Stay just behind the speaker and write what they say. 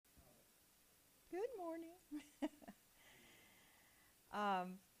morning.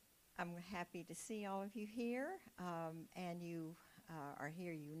 I'm happy to see all of you here, and you are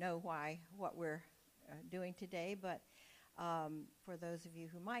here. You know what we're doing today, but for those of you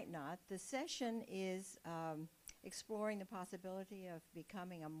who might not, the session is exploring the possibility of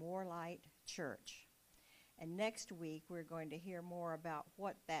becoming a more light church. And next week, we're going to hear more about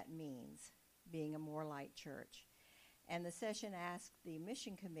what that means, being a more light church. And the session asked the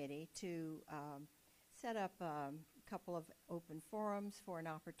mission committee to set up a couple of open forums for an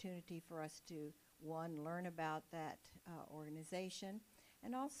opportunity for us to, one, learn about that organization,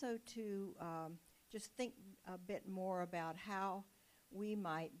 and also to just think a bit more about how we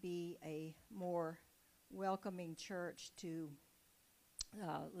might be a more welcoming church to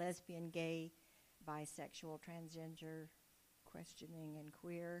lesbian, gay, bisexual, transgender, questioning, and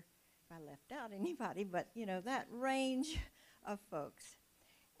queer. If I left out anybody, but that range of folks.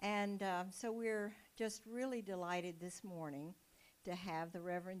 And so we're just really delighted this morning to have the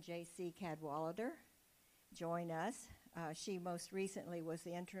Reverend J.C. Cadwallader join us. She most recently was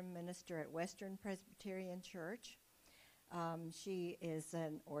the interim minister at Western Presbyterian Church. She is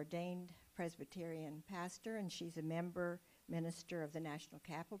an ordained Presbyterian pastor, and she's a minister of the National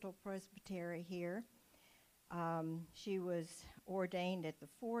Capital Presbytery here. She was ordained at the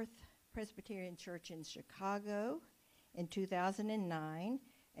Fourth Presbyterian Church in Chicago in 2009,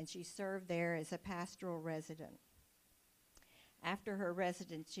 and she served there as a pastoral resident. After her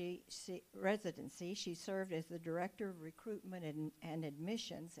residency, she served as the director of recruitment and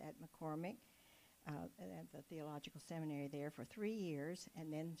admissions at McCormick, at the Theological Seminary there for 3 years,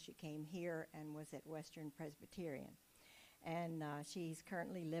 and then she came here and was at Western Presbyterian. And she's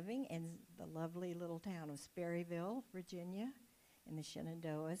currently living in the lovely little town of Sperryville, Virginia, in the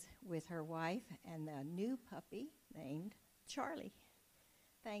Shenandoahs, with her wife and a new puppy named Charlie.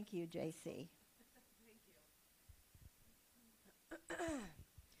 Thank you, J.C.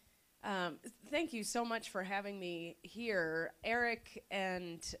 Thank you so much for having me here. Eric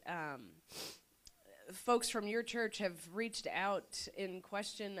and folks from your church have reached out in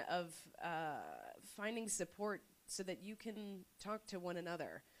question of finding support so that you can talk to one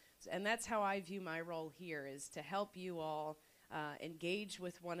another. And that's how I view my role here, is to help you all engage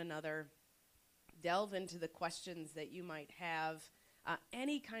with one another, delve into the questions that you might have.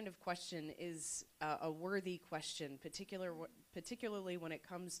 Any kind of question is a worthy question, particularly when it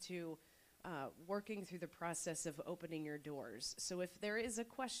comes to working through the process of opening your doors. So if there is a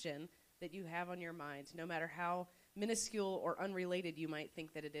question that you have on your mind, no matter how minuscule or unrelated you might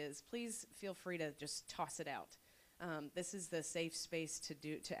think that it is, please feel free to just toss it out. This is the safe space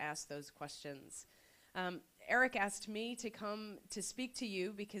to ask those questions. Eric asked me to come to speak to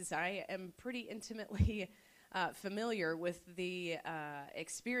you because I am pretty intimately familiar with the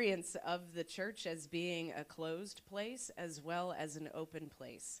experience of the church as being a closed place as well as an open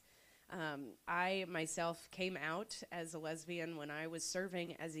place. I myself came out as a lesbian when I was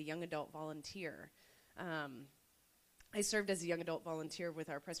serving as a young adult volunteer. I served as a young adult volunteer with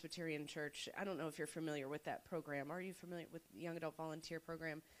our Presbyterian church. I don't know if you're familiar with that program. Are you familiar with the Young Adult Volunteer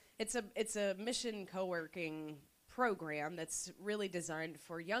Program? It's a mission co-working program that's really designed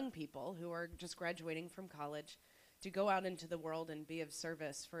for young people who are just graduating from college to go out into the world and be of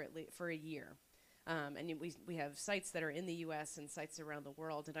service for a year. And we have sites that are in the U.S. and sites around the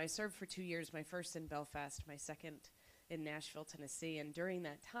world. And I served for 2 years, my first in Belfast, my second in Nashville, Tennessee. And during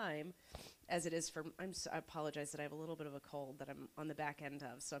that time, as it is for, I apologize that I have a little bit of a cold that I'm on the back end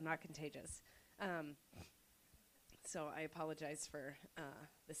of, so I'm not contagious. So I apologize for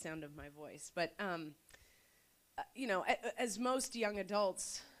the sound of my voice. But, as most young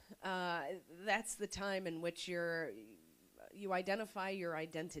adults, that's the time in which you identify your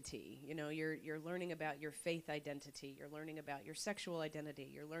identity. You're learning about your faith identity. You're learning about your sexual identity.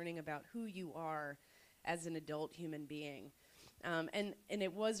 You're learning about who you are as an adult human being. And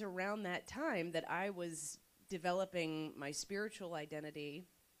it was around that time that I was developing my spiritual identity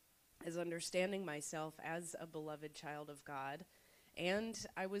as understanding myself as a beloved child of God, and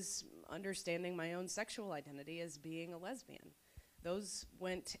I was understanding my own sexual identity as being a lesbian. Those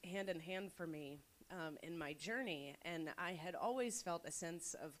went hand in hand for me in my journey, and I had always felt a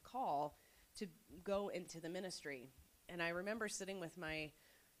sense of call to go into the ministry. And I remember sitting with my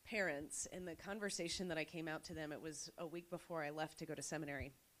parents in the conversation that I came out to them. It was a week before I left to go to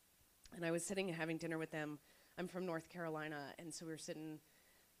seminary. And I was sitting and having dinner with them. I'm from North Carolina, and so we were sitting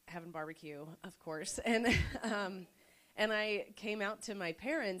having barbecue, of course. And and I came out to my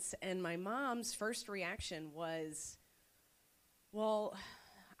parents, and my mom's first reaction was, well,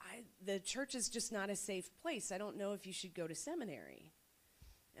 the church is just not a safe place. I don't know if you should go to seminary.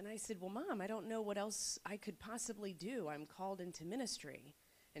 And I said, well, Mom, I don't know what else I could possibly do. I'm called into ministry.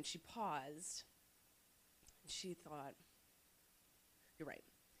 And she paused. And she thought, you're right.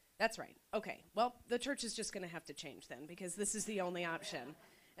 That's right. Okay. Well, the church is just going to have to change then, because this is the only option.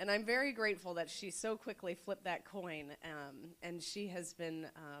 And I'm very grateful that she so quickly flipped that coin. And she has been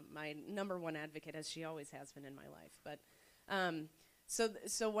my number one advocate, as she always has been in my life. But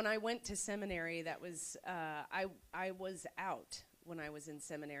so when I went to seminary, that was I was out when I was in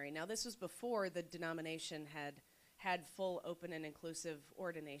seminary. Now, this was before the denomination had full, open, and inclusive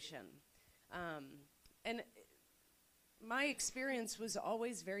ordination. And my experience was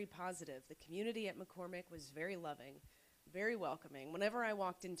always very positive. The community at McCormick was very loving, very welcoming. Whenever I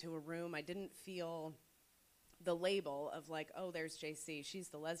walked into a room, I didn't feel the label of like, oh, there's JC, she's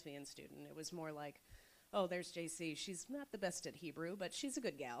the lesbian student. It was more like, oh, there's JC, she's not the best at Hebrew, but she's a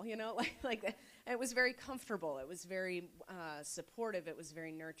good gal, you know? like it was very comfortable. It was very supportive. It was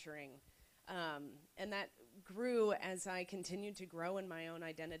very nurturing. And that grew as I continued to grow in my own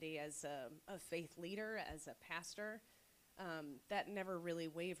identity as a faith leader, as a pastor. That never really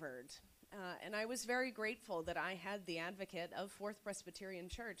wavered. And I was very grateful that I had the advocate of Fourth Presbyterian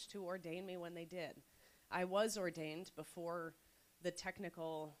Church to ordain me when they did. I was ordained before the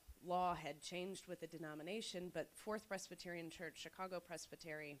technical law had changed with the denomination, but Fourth Presbyterian Church, Chicago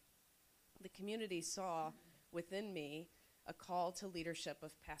Presbytery, the community saw within me a call to leadership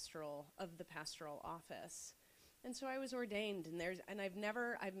of the pastoral office. And so I was ordained, and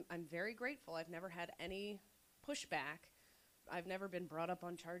I'm very grateful. I've never had any pushback. I've never been brought up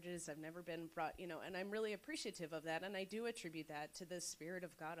on charges. I've never been brought, and I'm really appreciative of that, and I do attribute that to the Spirit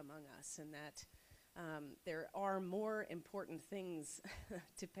of God among us, and that there are more important things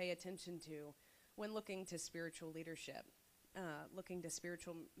to pay attention to when looking to spiritual leadership, looking to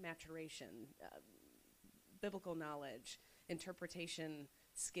spiritual maturation, biblical knowledge, interpretation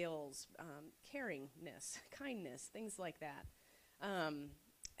skills, caringness, kindness, things like that.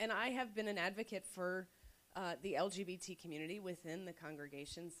 And I have been an advocate for the LGBT community within the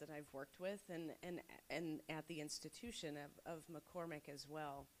congregations that I've worked with, and at the institution of McCormick as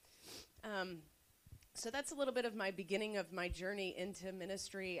well. So that's a little bit of my beginning of my journey into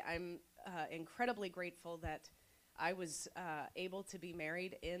ministry. I'm incredibly grateful that I was able to be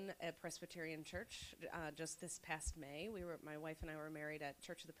married in a Presbyterian church just this past May. My wife and I were married at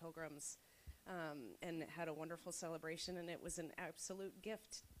Church of the Pilgrims and had a wonderful celebration, and it was an absolute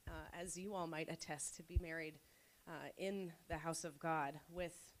gift, as you all might attest, to be married in the house of God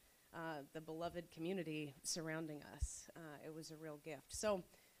with the beloved community surrounding us. It was a real gift. So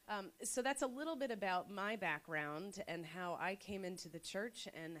that's a little bit about my background and how I came into the church,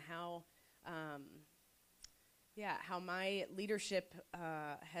 and how my leadership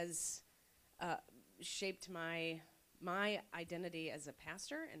has shaped my identity as a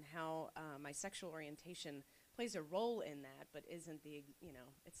pastor, and how my sexual orientation plays a role in that, but isn't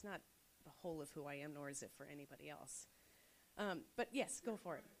it's not the whole of who I am, nor is it for anybody else. But yes, go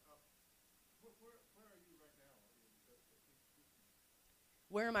for it.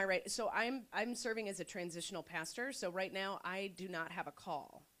 Where am I right? So I'm serving as a transitional pastor. So right now I do not have a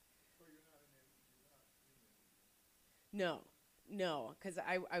call. So you're not No, because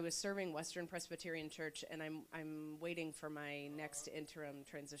I was serving Western Presbyterian Church, and I'm waiting for my next interim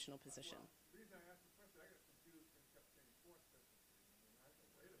transitional position. Well, the reason I asked the question, I got confused when you kept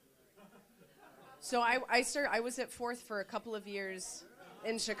saying Fourth Presbyterian. So I was at Fourth for a couple of years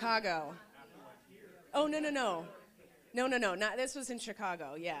in Chicago. Oh, no. Not this was in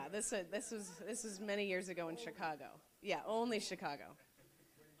Chicago. Yeah, this was many years ago in Chicago. Yeah, only Chicago. When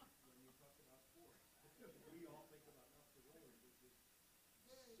you talk about Fourth, we all think about Upper Road, which is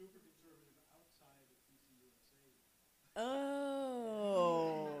super conservative outside of PCUSA.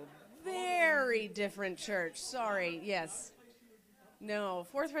 Oh, very different church. Sorry, yes. No,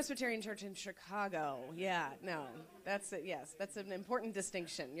 Fourth Presbyterian Church in Chicago. Yeah, no, that's it. Yes, that's an important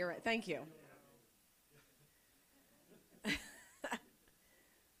distinction. You're right. Thank you.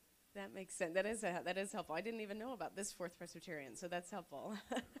 That makes sense. That is helpful. I didn't even know about this Fourth Presbyterian, so that's helpful.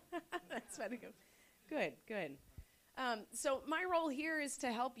 That's very good. Good. So my role here is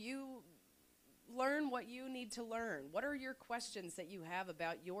to help you learn what you need to learn. What are your questions that you have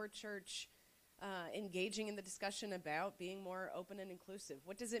about your church engaging in the discussion about being more open and inclusive?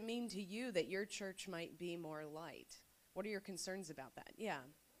 What does it mean to you that your church might be more light? What are your concerns about that? Yeah.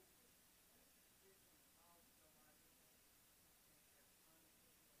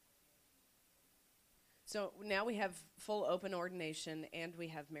 So now we have full open ordination, and we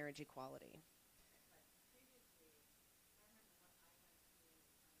have marriage equality.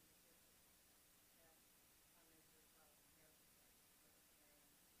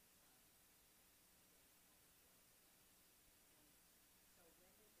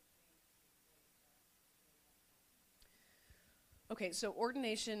 Okay, so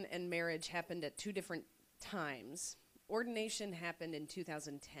ordination and marriage happened at two different times. Ordination happened in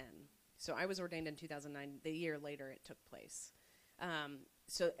 2010. So I was ordained in 2009. The year later, it took place. And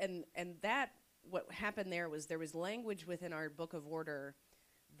that what happened there was language within our book of order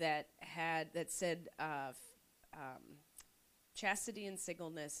that said chastity and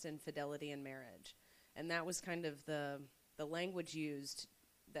singleness and fidelity in marriage, and that was kind of the language used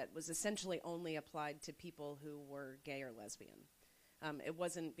that was essentially only applied to people who were gay or lesbian. It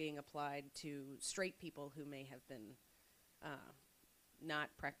wasn't being applied to straight people who may have been not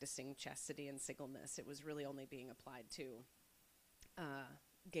practicing chastity and singleness. It was really only being applied to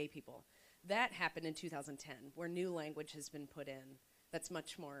gay people. That happened in 2010, where new language has been put in that's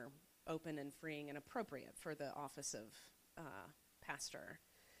much more open and freeing and appropriate for the office of pastor.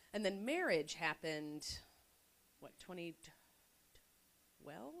 And then marriage happened,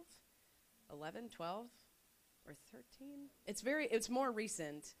 2012? 11, 12, or 13? It's more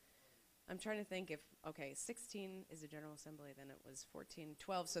recent. I'm trying to think 16 is a General Assembly, then it was 14,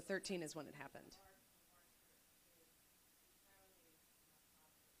 12, so 13 is when it happened.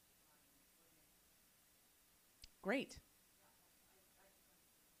 Great.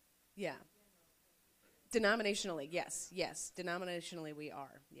 Yeah. Denominationally, yes. Denominationally, we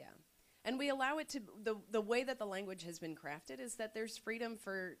are, yeah. And we allow it to, the way that the language has been crafted is that there's freedom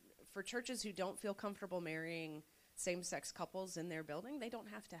for churches who don't feel comfortable marrying same-sex couples in their building. They don't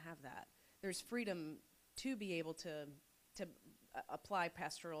have to have that. There's freedom to be able to apply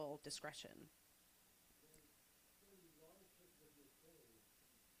pastoral discretion.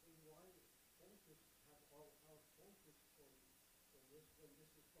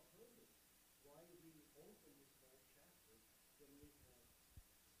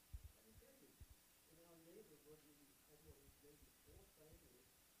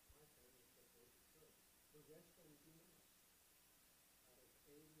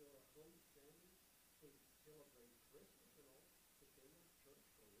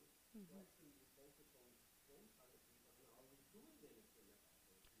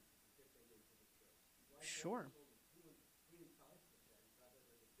 Sure.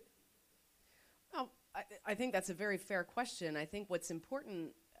 Well, I think that's a very fair question. I think what's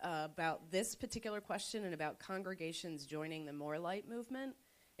important about this particular question and about congregations joining the More Light movement,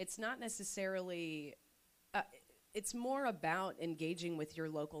 it's not necessarily, it's more about engaging with your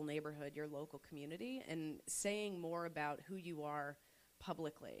local neighborhood, your local community, and saying more about who you are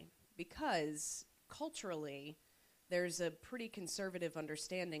publicly. Because culturally, there's a pretty conservative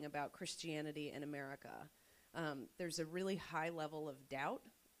understanding about Christianity in America. There's a really high level of doubt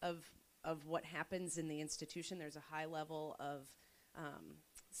of what happens in the institution. There's a high level of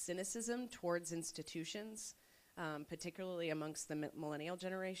cynicism towards institutions, particularly amongst the millennial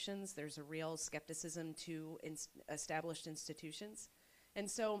generations. There's a real skepticism to established institutions. And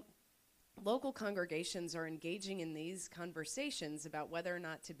so local congregations are engaging in these conversations about whether or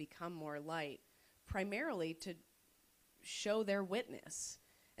not to become more light, primarily to show their witness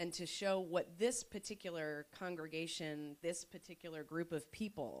and to show what this particular congregation, this particular group of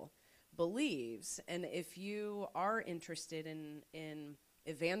people believes. And if you are interested in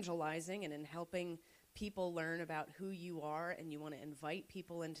evangelizing and in helping people learn about who you are, and you want to invite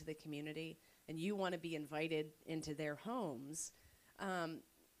people into the community, and you want to be invited into their homes,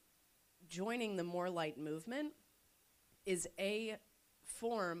 joining the More Light movement is a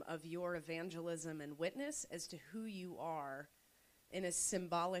form of your evangelism and witness as to who you are in a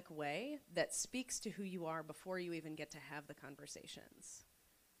symbolic way that speaks to who you are before you even get to have the conversations.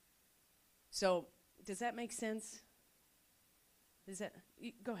 So, does that make sense?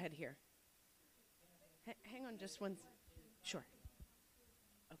 Go ahead here. Hang on just one. Sure.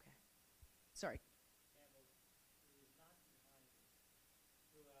 Okay. Sorry.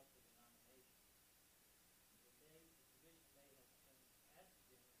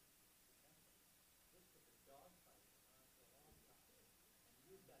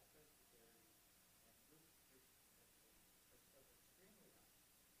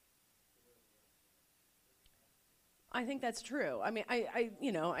 I think that's true. I mean,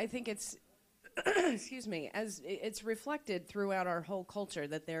 I think it's, excuse me, as it's reflected throughout our whole culture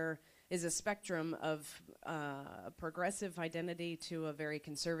that there is a spectrum of progressive identity to a very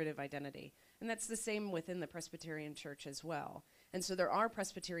conservative identity. And that's the same within the Presbyterian Church as well. And so there are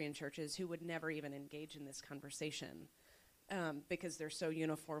Presbyterian churches who would never even engage in this conversation because they're so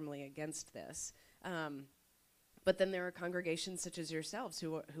uniformly against this. But then there are congregations such as yourselves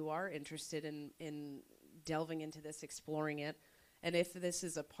who are interested in delving into this, exploring it. And if this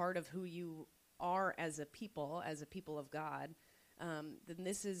is a part of who you are as a people of God, then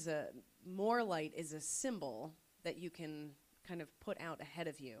this is More Light is a symbol that you can kind of put out ahead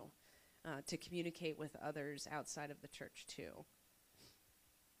of you to communicate with others outside of the church too.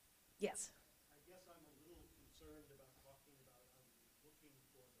 Yes. I guess I'm a little concerned about talking about looking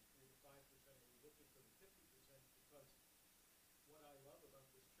for the 3 to 5%, or looking for the 50%, because what I love about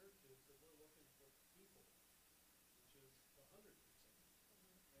this church is that we're looking for people, which is the 100%.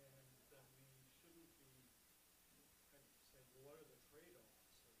 And that we shouldn't be kind of saying, well, what are the trade-offs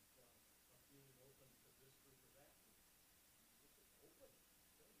of being open to this group or that group? We're just open.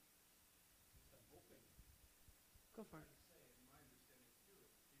 Great. Just I'm hoping. Go for it.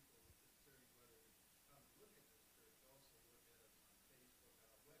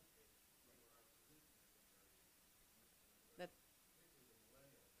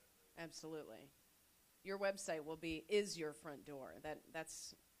 Absolutely. Your website is your front door.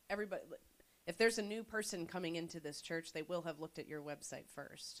 That's everybody. If there's a new person coming into this church, they will have looked at your website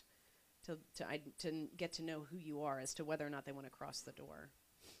first to get to know who you are as to whether or not they want to cross the door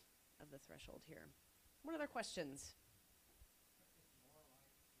of the threshold here. What other questions?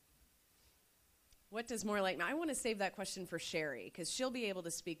 What does more light mean? I want to save that question for Sherry, because she'll be able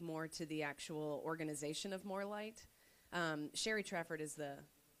to speak more to the actual organization of More Light. Sherry Trafford is the...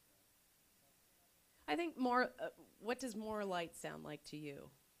 I think more, what does more light sound like to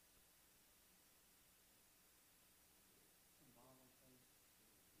you?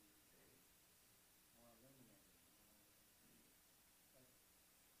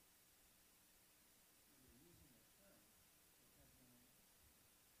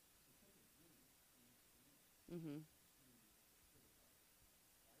 Mm-hmm.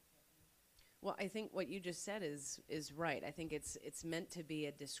 Well, I think what you just said is right. I think it's meant to be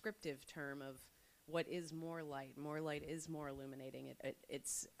a descriptive term of what is more light. More light is more illuminating.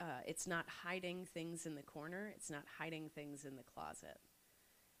 It's not hiding things in the corner. It's not hiding things in the closet.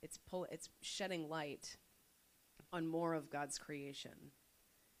 It's shedding light on more of God's creation,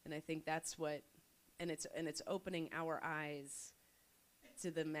 and I think that's what, and it's opening our eyes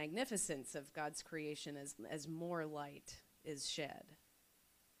to the magnificence of God's creation as more light is shed.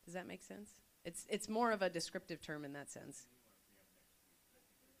 Does that make sense? It's more of a descriptive term in that sense.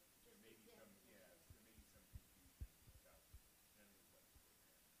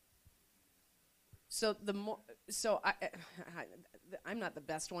 So I'm not the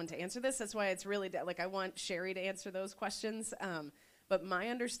best one to answer this. That's why it's really I want Sherry to answer those questions. But my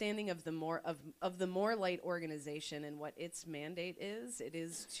understanding of the More Light organization and what its mandate is, it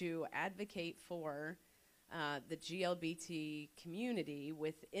is to advocate for the GLBT community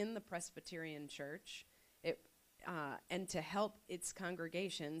within the Presbyterian Church, and to help its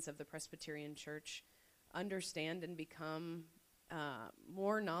congregations of the Presbyterian Church understand and become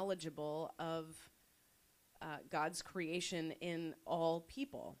more knowledgeable of God's creation in all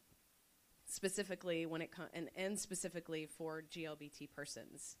people, specifically when it and specifically for GLBT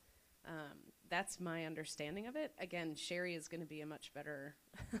persons. That's my understanding of it. Again, Sherry is going to be a much better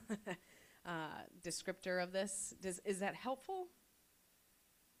descriptor of this. Is that helpful?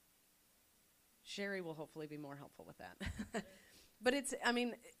 Sherry will hopefully be more helpful with that. But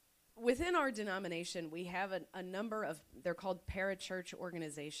within our denomination, we have a number of, they're called parachurch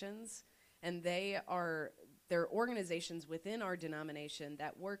organizations, and they're organizations within our denomination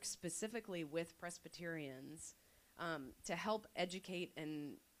that work specifically with Presbyterians to help educate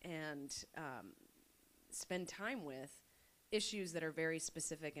and spend time with issues that are very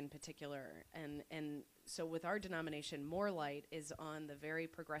specific and particular. And so with our denomination, More Light is on the very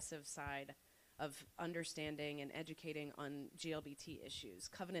progressive side of understanding and educating on GLBT issues.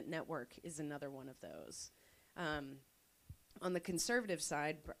 Covenant Network is another one of those. On the conservative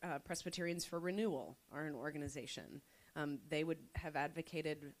side, Presbyterians for Renewal are an organization. They would have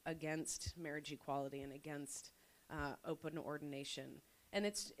advocated against marriage equality and against open ordination. And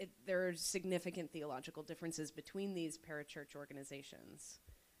there are significant theological differences between these parachurch organizations.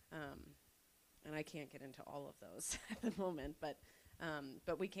 And I can't get into all of those at the moment, but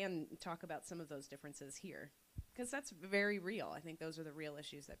we can talk about some of those differences here, because that's very real. I think those are the real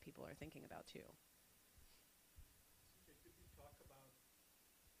issues that people are thinking about too. CJ, could you talk about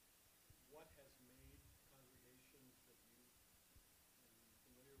what has made congregations that you've been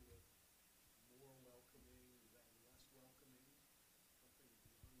familiar with more welcoming than less welcoming?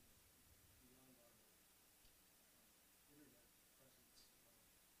 Something beyond our internet presence.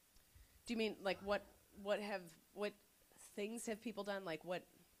 Do you mean like what things have people done? Like what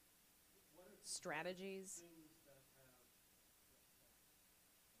strategies? Things that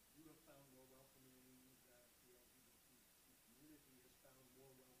you have found more welcoming, that the LGBT community has found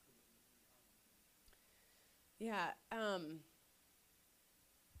more welcoming in congregations. Yeah.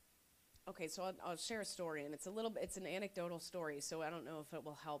 Okay, so I'll share a story, and it's an anecdotal story, so I don't know if it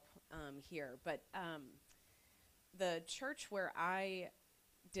will help here. But the church where I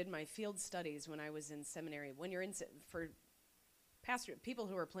did my field studies when I was in seminary, when you're for people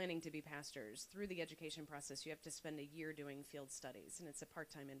who are planning to be pastors, through the education process, you have to spend a year doing field studies, and it's a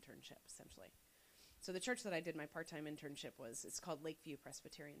part-time internship, essentially. So the church that I did my part-time internship it's called Lakeview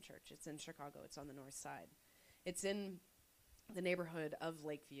Presbyterian Church. It's in Chicago. It's on the north side. It's in the neighborhood of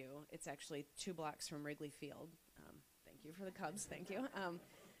Lakeview. It's actually 2 blocks from Wrigley Field. Thank you for the Cubs. Thank you.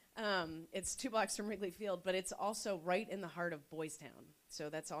 It's 2 blocks from Wrigley Field, but it's also right in the heart of Boys Town. So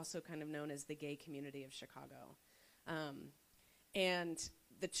that's also kind of known as the gay community of Chicago. And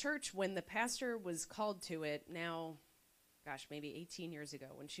the church, when the pastor was called to it now, maybe 18 years ago,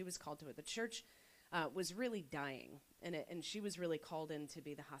 when she was called to it, the church was really dying. And she was really called in to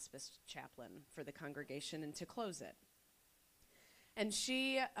be the hospice chaplain for the congregation and to close it. And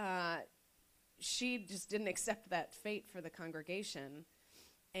she just didn't accept that fate for the congregation.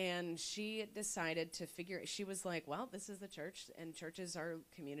 And she decided she was like, well, this is the church, and churches are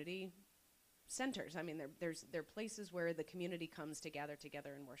community centers. I mean, they're places where the community comes to gather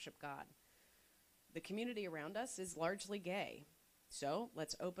together and worship God. The community around us is largely gay, so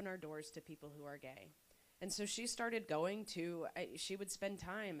let's open our doors to people who are gay. And so she started going to, she would spend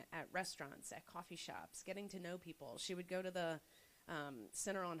time at restaurants, at coffee shops, getting to know people. She would go to the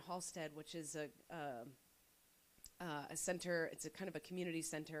Center on Halstead, which is a center. It's a kind of a community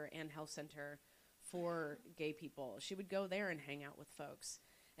center and health center for gay people. She would go there and hang out with folks.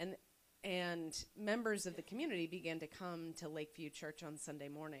 And members of the community began to come to Lakeview Church on Sunday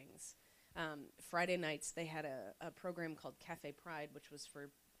mornings. Friday nights, they had a program called Cafe Pride, which was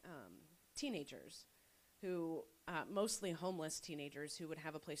for teenagers who, mostly homeless teenagers, who would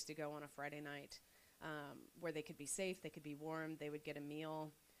have a place to go on a Friday night where they could be safe, they could be warm, they would get a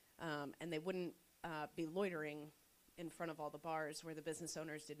meal, and they wouldn't be loitering in front of all the bars where the business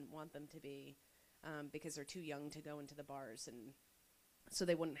owners didn't want them to be because they're too young to go into the bars, and so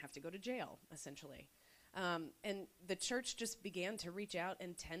they wouldn't have to go to jail, essentially. And the church just began to reach out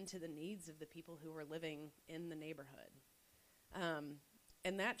and tend to the needs of the people who were living in the neighborhood.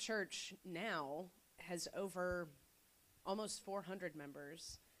 And that church now has over almost 400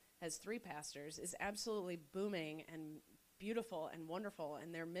 members, has 3 pastors, is absolutely booming and beautiful and wonderful,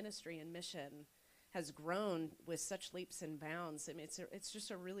 and their ministry and mission has grown with such leaps and bounds. I mean, it's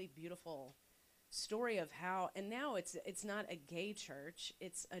just a really beautiful story of how, and now it's not a gay church,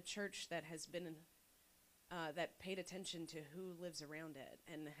 it's a church that has been that paid attention to who lives around it,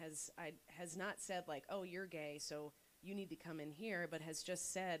 and has not said like, oh, you're gay, so you need to come in here, but has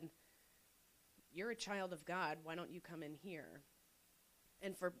just said, you're a child of God, why don't you come in here?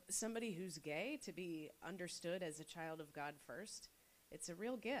 And for somebody who's gay to be understood as a child of God first, it's a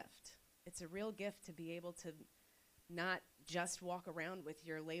real gift. It's a real gift to be able to not just walk around with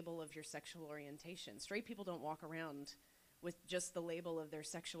your label of your sexual orientation. Straight people don't walk around with just the label of their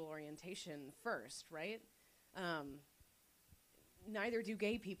sexual orientation first, right? Neither do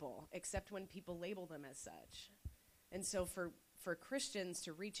gay people, except when people label them as such. And so for Christians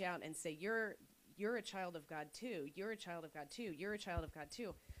to reach out and say, you're a child of God too, you're a child of God too, you're a child of God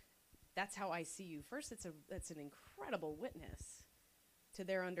too, that's how I see you. First, it's an incredible witness to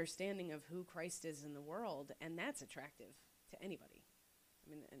their understanding of who Christ is in the world, and that's attractive to anybody. I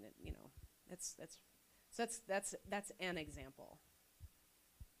mean, and that's an example.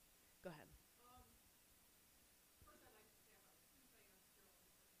 Go ahead.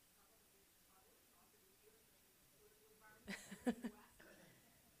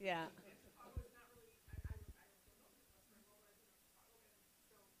 Yeah.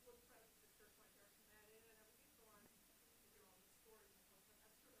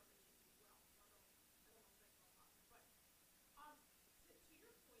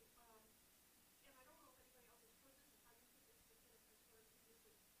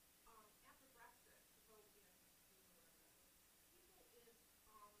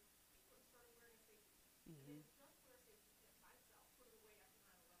 Mm-hmm.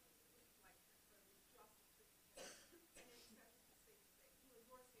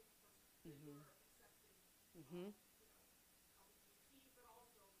 Mm-hmm.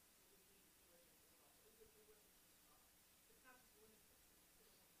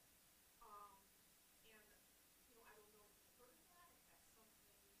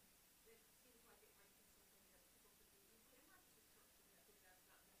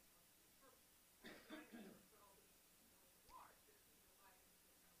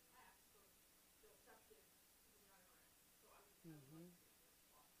 Mm-hmm.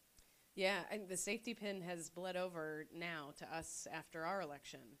 Yeah, and the safety pin has bled over now to us after our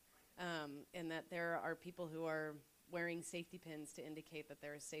election. and that there are people who are wearing safety pins to indicate that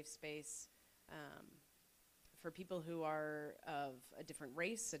they're a safe space. For people who are of a different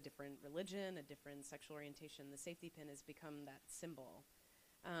race, a different religion, a different sexual orientation, the safety pin has become that symbol.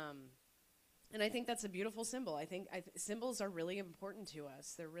 And I think that's a beautiful symbol. I think symbols are really important to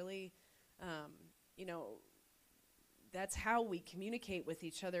us. They're really, that's how we communicate with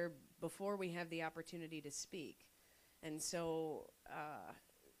each other before we have the opportunity to speak. And so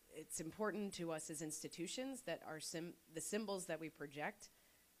it's important to us as institutions that the symbols that we project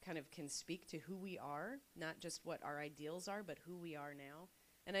kind of can speak to who we are, not just what our ideals are, but who we are now.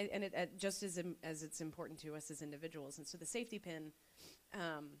 And it just as it's important to us as individuals. And so the safety pin,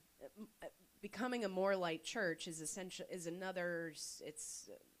 becoming a More Light church is another.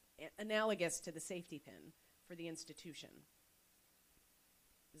 It's analogous to the safety pin for the institution.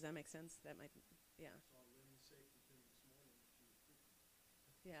 Does that make sense? That might, yeah. Saw Lynn's safety pin this morning that she was preaching.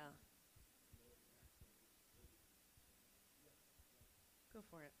 Yeah. Go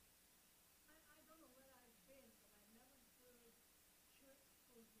for it. I don't know where I've been, but I've never heard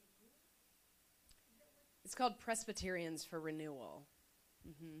church for renewal. Is that what It's called Presbyterians for Renewal.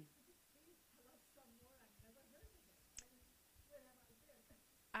 Mm-hmm. please tell us some more? I've never heard of it. Where have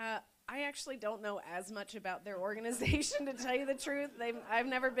I been? I actually don't know as much about their organization, to tell you the truth. I've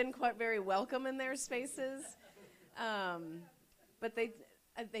never been quite very welcome in their spaces. But they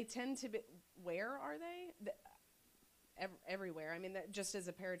tend to be, where are they? Everywhere. I mean, just as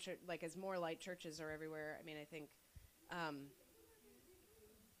a parachurch, like as More Light churches are everywhere. I mean, I think,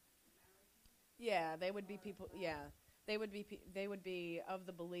 yeah, they would be people. Yeah, they would be of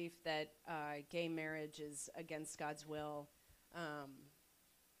the belief that gay marriage is against God's will.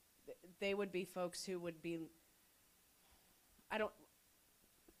 They would be folks who would be. I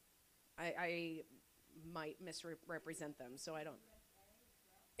might misrepresent them, so I don't.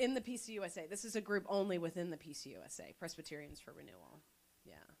 In the PCUSA. This is a group only within the PCUSA, Presbyterians for Renewal.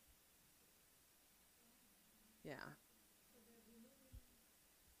 Yeah. Yeah.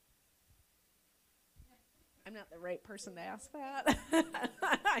 I'm not the right person to ask that.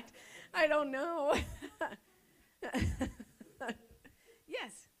 I don't know.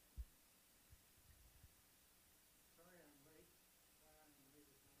 Yes. Sorry I'm late. Why I'm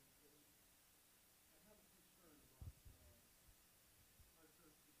late is not important. I have a concern about our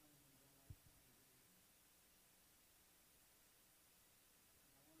church becoming a more light congregation.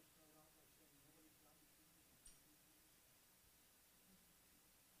 And I want to start out by saying nobody's got the keys and nobody's got the stuff.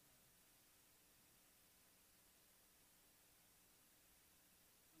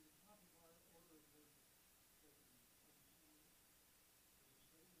 On the top of our order of worship, spoken of the singers,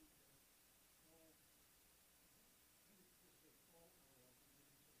 is a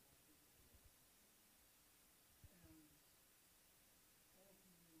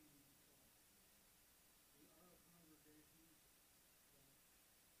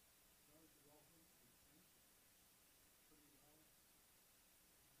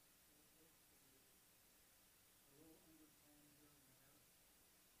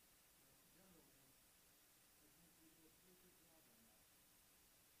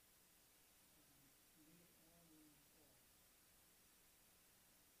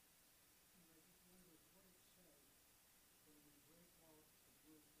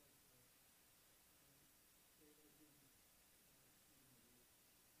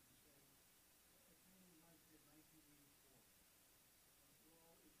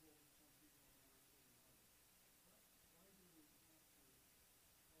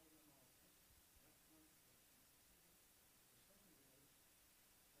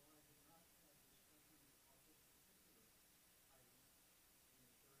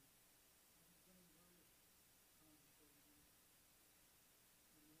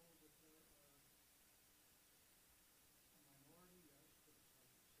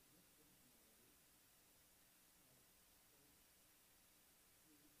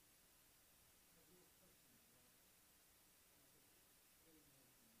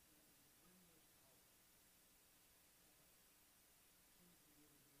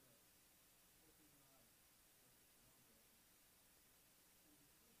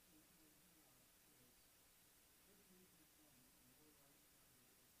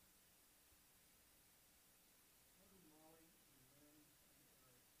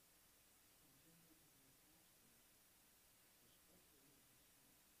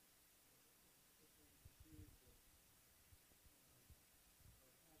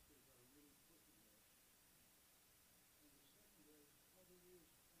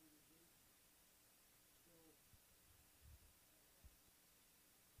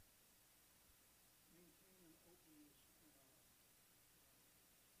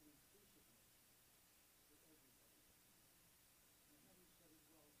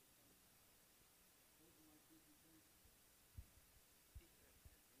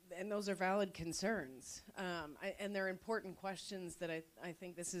and those are valid concerns, and they're important questions that I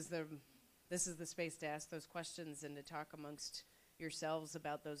think this is the space to ask those questions and to talk amongst yourselves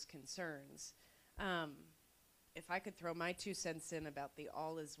about those concerns. If I could throw my 2 cents in about the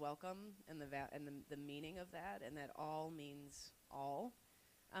all is welcome and the meaning of that, and that all means all,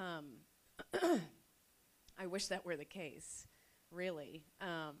 I wish that were the case, really.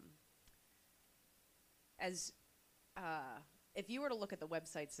 If you were to look at the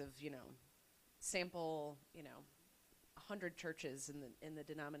websites of, sample, 100 churches in the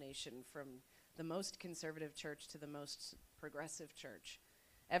denomination, from the most conservative church to the most progressive church,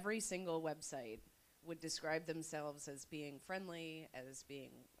 every single website would describe themselves as being friendly, as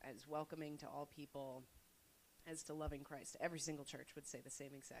welcoming to all people, as to loving Christ. Every single church would say the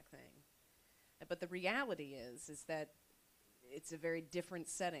same exact thing. But the reality is that it's a very different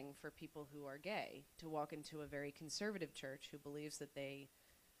setting for people who are gay to walk into a very conservative church who believes that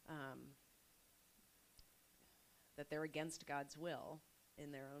they're against God's will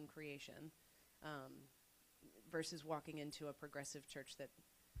in their own creation, versus walking into a progressive church that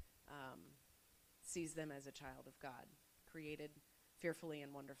sees them as a child of God, created fearfully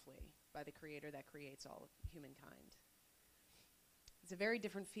and wonderfully by the Creator that creates all of humankind. It's a very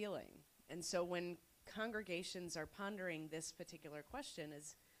different feeling. And so when congregations are pondering this particular question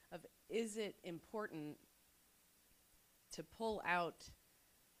is it important to pull out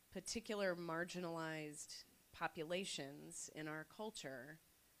particular marginalized populations in our culture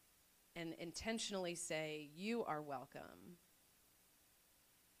and intentionally say, you are welcome.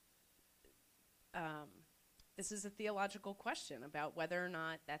 This is a theological question about whether or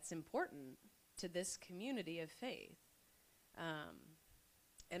not that's important to this community of faith.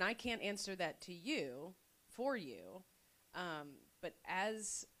 And I can't answer that to you, for you, but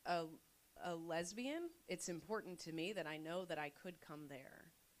as a lesbian, it's important to me that I know that I could come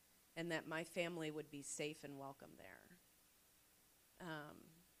there and that my family would be safe and welcome there.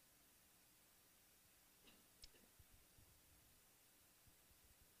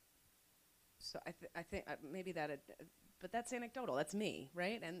 So I think maybe that, but that's anecdotal. That's me,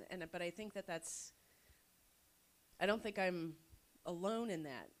 right? But I think I don't think I'm alone in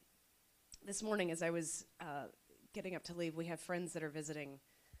that. This morning, as I was getting up to leave, we have friends that are visiting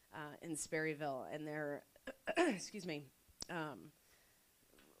in Sperryville, and they're, excuse me,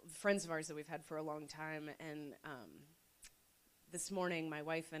 friends of ours that we've had for a long time. And this morning, my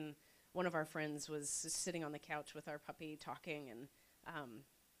wife and one of our friends was sitting on the couch with our puppy talking, and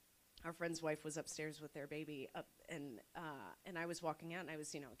our friend's wife was upstairs with their baby up, and I was walking out, and I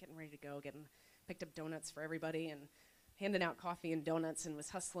was, getting ready to go, picked up donuts for everybody, and handing out coffee and donuts, and was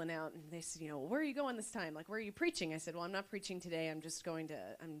hustling out. And they said, well, where are you going this time? Like, where are you preaching? I said, well, I'm not preaching today. I'm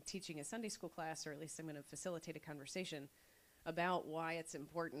teaching a Sunday school class, or at least I'm going to facilitate a conversation about why it's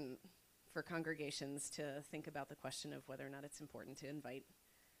important for congregations to think about the question of whether or not it's important to invite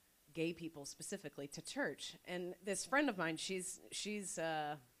gay people specifically to church. And this friend of mine, she's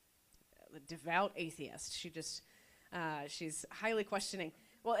a devout atheist. She's highly questioning.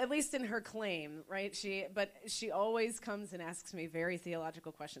 Well, at least in her claim, right? But she always comes and asks me very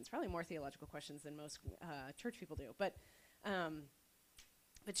theological questions, probably more theological questions than most church people do. But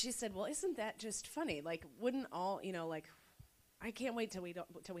she said, well, isn't that just funny? Like, wouldn't all, I can't wait till we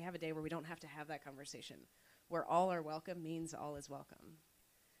have a day where we don't have to have that conversation, where all are welcome means all is welcome.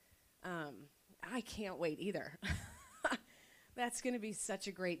 I can't wait either. That's going to be such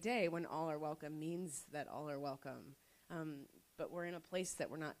a great day when all are welcome means that all are welcome. But we're in a place that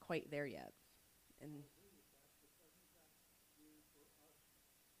we're not quite there yet. And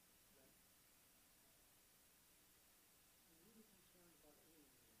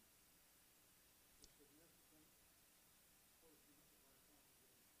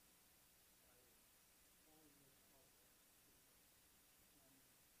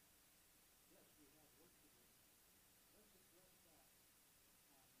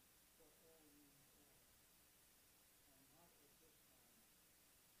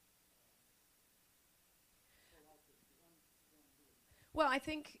well, I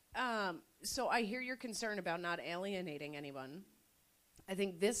think, so I hear your concern about not alienating anyone. I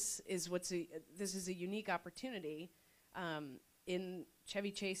think this is a unique opportunity in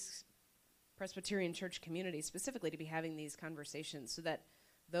Chevy Chase Presbyterian Church community specifically to be having these conversations so that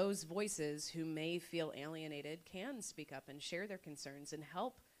those voices who may feel alienated can speak up and share their concerns and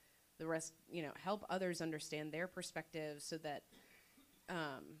help the rest, help others understand their perspective so that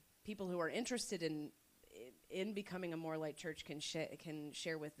people who are interested in becoming a more light church can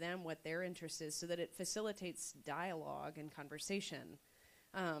share with them what their interest is so that it facilitates dialogue and conversation.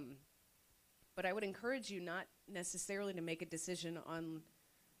 But I would encourage you not necessarily to make a decision on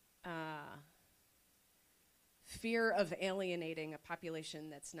uh, fear of alienating a population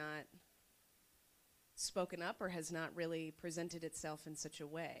that's not spoken up or has not really presented itself in such a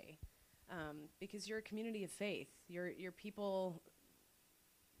way. Because you're a community of faith. You're people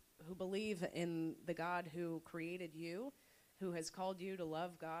who believe in the God who created you, who has called you to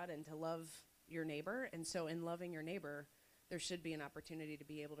love God and to love your neighbor. And so in loving your neighbor, there should be an opportunity to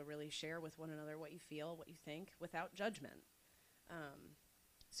be able to really share with one another what you feel, what you think, without judgment.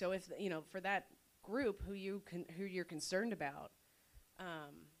 So if, for that group who you're concerned about,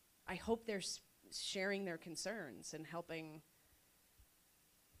 I hope they're sharing their concerns and helping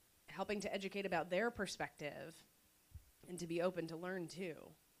to educate about their perspective and to be open to learn too.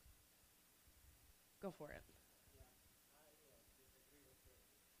 Go for it. Yeah, I disagree with you.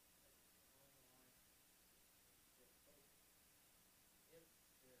 Along the line that both,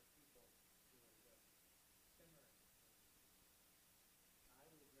 if there are people who are just simmering, I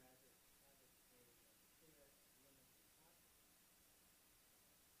would rather have it a clear and limited topic, but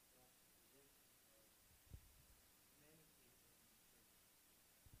the position of many people in the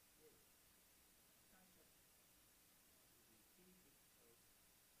church is concept of the easy approach,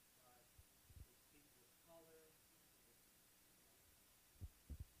 but it's people of color, it's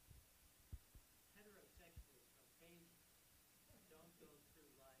heterosexual Caucasians don't go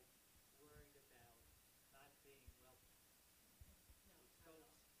through life worried about not being welcome. It's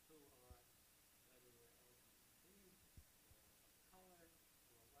folks who are, whether we're LGBT or of color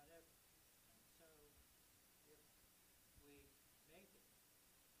or whatever. And so if we make it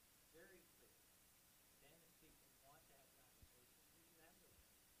very clear, then if people want to have conversations, we should have those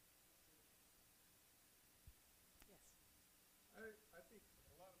conversations. Yes. I think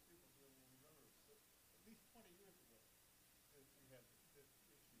a lot of people here will remember, at least 20 years ago, that we had this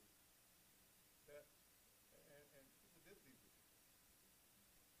issue, that, and people did leave the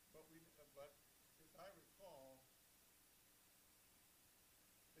church. But as I recall,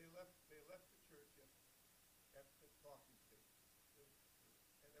 they left the church at the talking stage.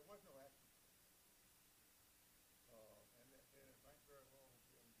 And there was no action. And it might very well have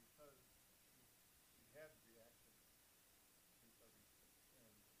been because we had reaction because and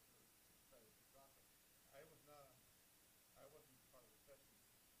decided to drop it. I wasn't part of the session,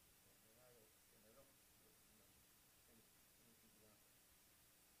 and I don't remember anything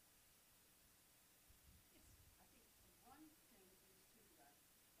beyond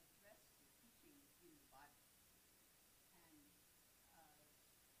that. Yes, I think one thing is to address the teaching in the Bible.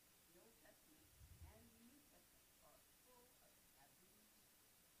 And the Old Testament and the New Testament are full of taboos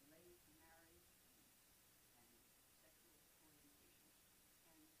related to marriage and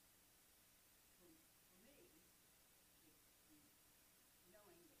sexual orientation. And for me,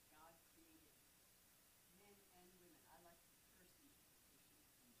 knowing that God created men and women, I like the personification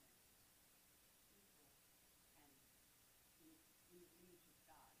in Genesis. People and in the image of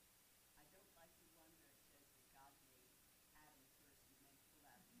God. I don't like the one where it says that God made Adam first and then pulled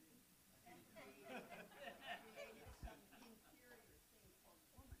out a rib and created some inferior thing called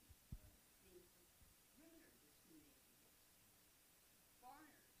woman. Means women are discriminated against.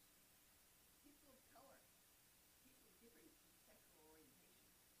 Foreigners, people of color, people of different sexual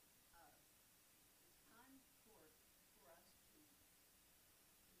orientation. It's time for us to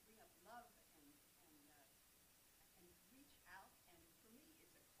bring up love and reach out. And for me,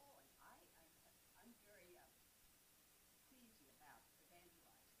 it's a calling. I'm very queasy about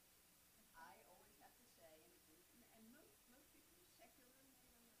evangelizing. I always have to say in a group, and most people are secular and they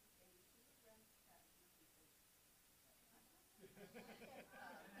don't understand this. They look around the pastor and they say,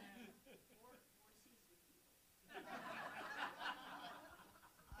 more seasoned people.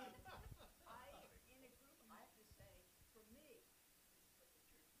 In a group, I have to say, for me, this is what the church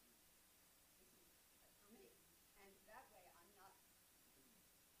needs. This is for me. And that way I'm not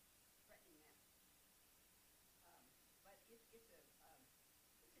threatening them. But it's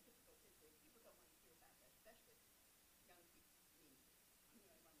a difficult situation. People don't want to hear about that, especially young people. I mean, I'm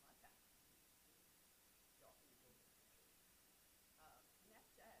the only one in my family who's often a little bit of the church. And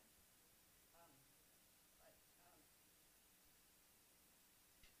that's sad.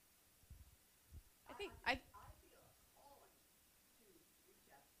 I think I feel a calling to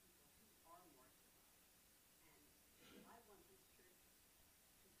reach out to people who are marginalized. And I want this church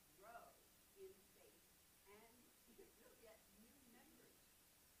to grow in faith and you'll get new members.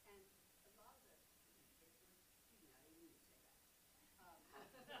 And a lot of excuse me, I didn't mean to say that.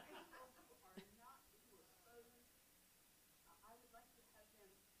 People who are not, who are opposed, I would like to have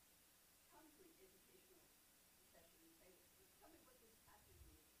them come to an educational session and say, tell me what this passage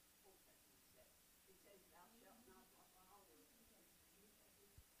in the Old Testament says. It says, thou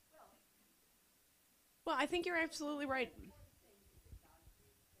Well, I think you're absolutely right. important thing is that God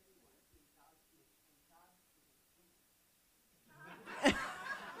created everyone in God's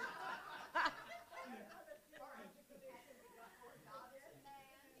image, and God created women. God is a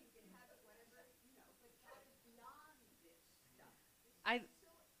man, he can have it whatever, but God is beyond this stuff. I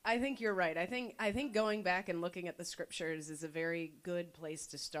I think you're right. I think going back and looking at the scriptures is a very good place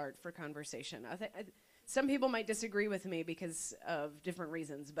to start for conversation. Some people might disagree with me because of different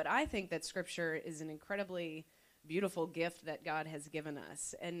reasons, but I think that scripture is an incredibly beautiful gift that God has given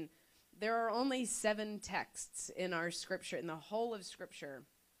us. And there are only 7 texts in our scripture, in the whole of scripture,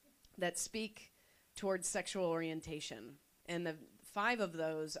 that speak towards sexual orientation. And the 5 of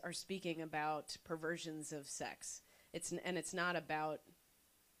those are speaking about perversions of sex. It's not about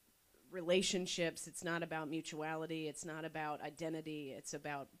relationships, it's not about mutuality, it's not about identity, it's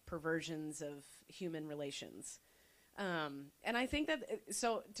about perversions of human relations. And I think that,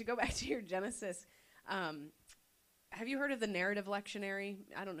 so to go back to your Genesis, have you heard of the narrative lectionary?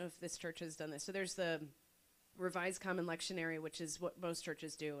 I don't know if this church has done this. So there's the Revised Common Lectionary, which is what most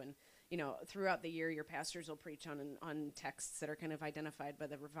churches do, and throughout the year, your pastors will preach on texts that are kind of identified by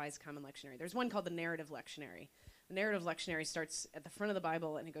the Revised Common Lectionary. There's one called the Narrative Lectionary. The Narrative Lectionary starts at the front of the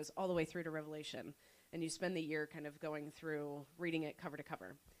Bible, and it goes all the way through to Revelation. And you spend the year kind of going through, reading it cover to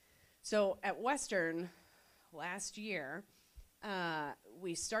cover. So at Western, last year,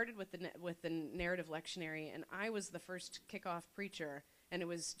 we started with the Narrative Lectionary, and I was the first kickoff preacher, and it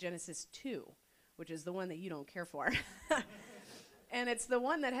was Genesis 2, which is the one that you don't care for. And it's the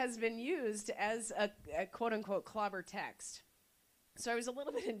one that has been used as a quote-unquote clobber text. So I was a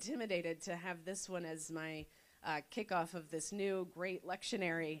little bit intimidated to have this one as my kickoff of this new great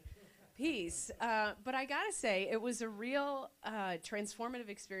lectionary piece. But I gotta say, it was a real transformative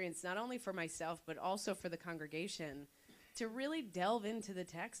experience, not only for myself, but also for the congregation, to really delve into the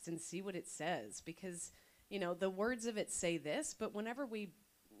text and see what it says. Because, the words of it say this, but whenever we,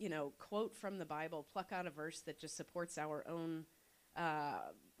 quote from the Bible, pluck out a verse that just supports our own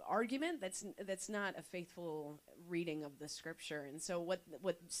argument, that's not a faithful reading of the scripture. And so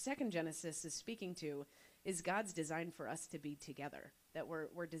what Second Genesis is speaking to is God's design for us to be together, that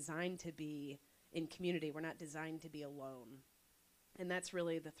we're designed to be in community. We're not designed to be alone. And that's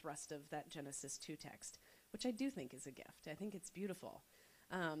really the thrust of that Genesis 2 text, which I do think is a gift. I think it's beautiful.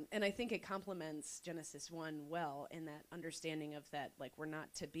 And I think it complements Genesis 1 well in that understanding of that, like, we're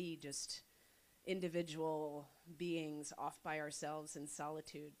not to be just individual beings off by ourselves in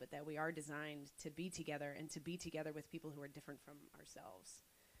solitude, but that we are designed to be together and to be together with people who are different from ourselves.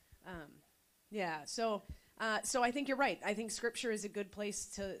 So I think you're right. I think scripture is a good place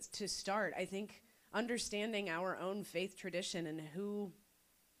to start. I think understanding our own faith tradition and who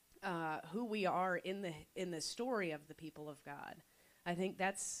we are in the story of the people of God, I think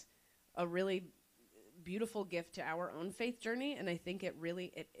that's a really beautiful gift to our own faith journey, and I think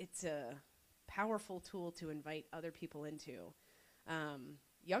it's a powerful tool to invite other people into.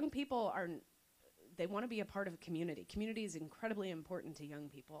 Young people they want to be a part of a community. Community is incredibly important to young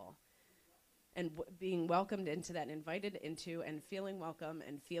people. And being welcomed into that, and invited into, and feeling welcome,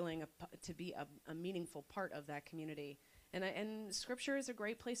 and feeling to be a meaningful part of that community. And scripture is a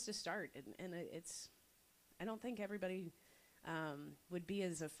great place to start. And I don't think everybody would be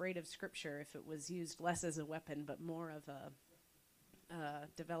as afraid of scripture if it was used less as a weapon, but more of a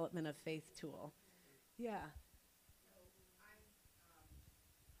development of faith tool. Yeah. So I'm a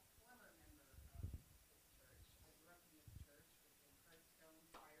former member of this church. I grew up in this church, was in Hearthstone,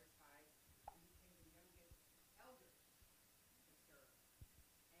 Fireside, and became the youngest elder to serve.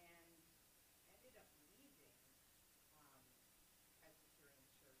 And ended up leaving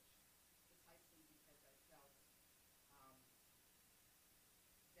Presbyterian Church precisely because I felt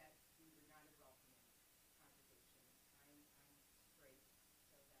that we were not a welcoming congregation. I'm straight,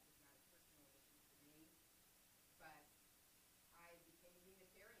 so that was not a personal issue for me. But I became a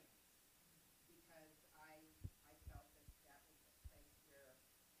Unitarian because I felt that that was a place where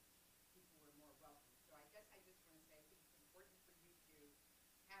people were more welcome. So I guess I just want to say I think it's important for you to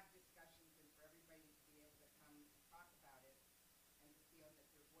have discussions and for everybody to be able to come and talk about it and to feel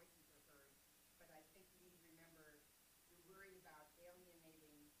that their voices are heard. But I think you need to remember you're worried about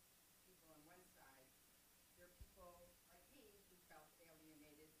alienating people on one side. There are people like me who felt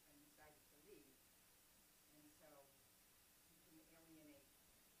alienated and decided to leave. And so you can alienate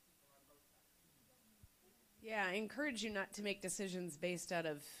people on both sides. Yeah, I encourage you not to make decisions based out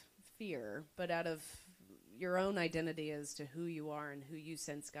of fear, but out of your own identity as to who you are and who you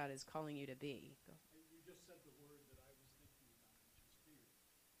sense God is calling you to be. Go. You just said the word that I was thinking about, which is fear.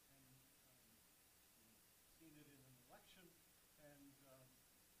 And seen it in an election. And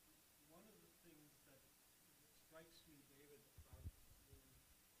one of the things that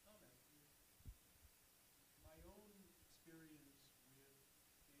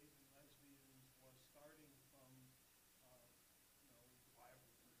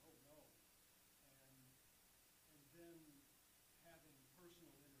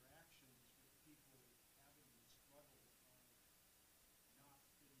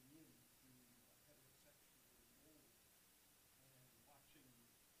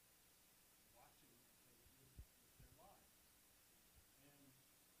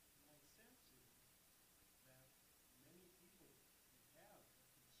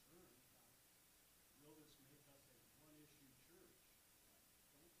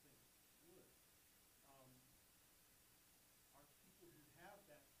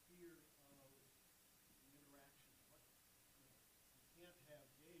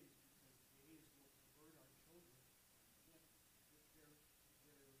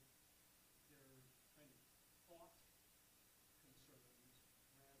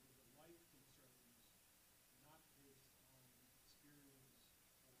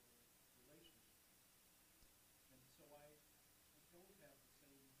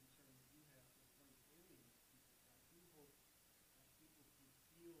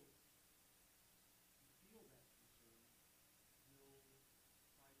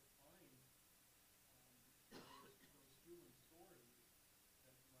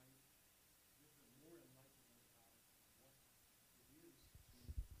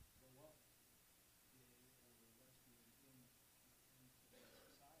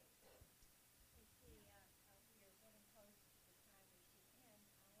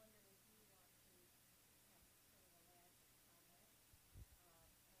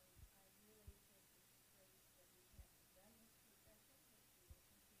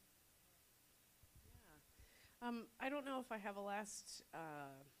I don't know if I have a last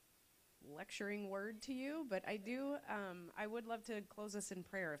lecturing word to you, but I do. I would love to close us in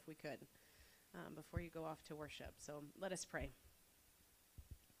prayer if we could before you go off to worship. So let us pray.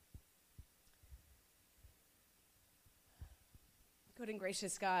 Good and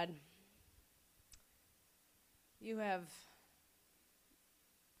gracious God, you have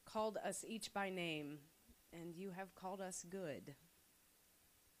called us each by name, and you have called us good.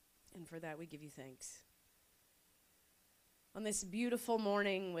 And for that we give you thanks. On this beautiful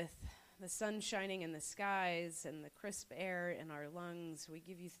morning with the sun shining in the skies and the crisp air in our lungs, we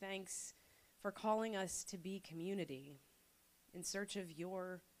give you thanks for calling us to be community in search of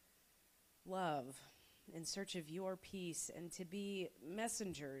your love, in search of your peace, and to be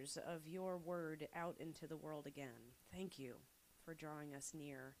messengers of your word out into the world again. Thank you for drawing us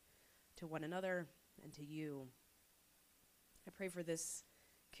near to one another and to you. I pray for this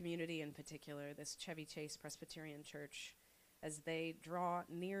community in particular, this Chevy Chase Presbyterian Church, as they draw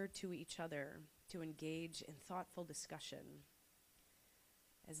near to each other to engage in thoughtful discussion,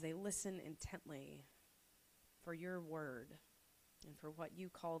 as they listen intently for your word and for what you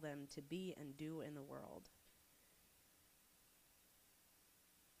call them to be and do in the world.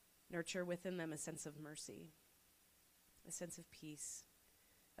 Nurture within them a sense of mercy, a sense of peace,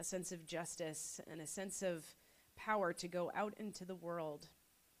 a sense of justice, and a sense of power to go out into the world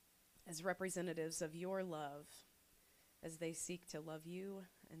as representatives of your love, as they seek to love you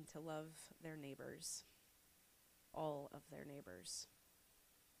and to love their neighbors, all of their neighbors.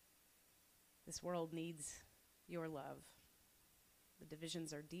 This world needs your love. The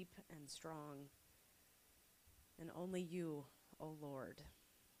divisions are deep and strong, and only you, O Lord,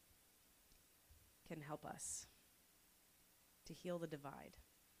 can help us to heal the divide.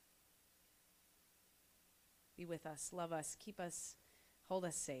 Be with us, love us, keep us, hold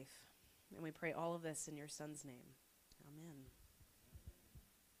us safe. And we pray all of this in your Son's name. Amen.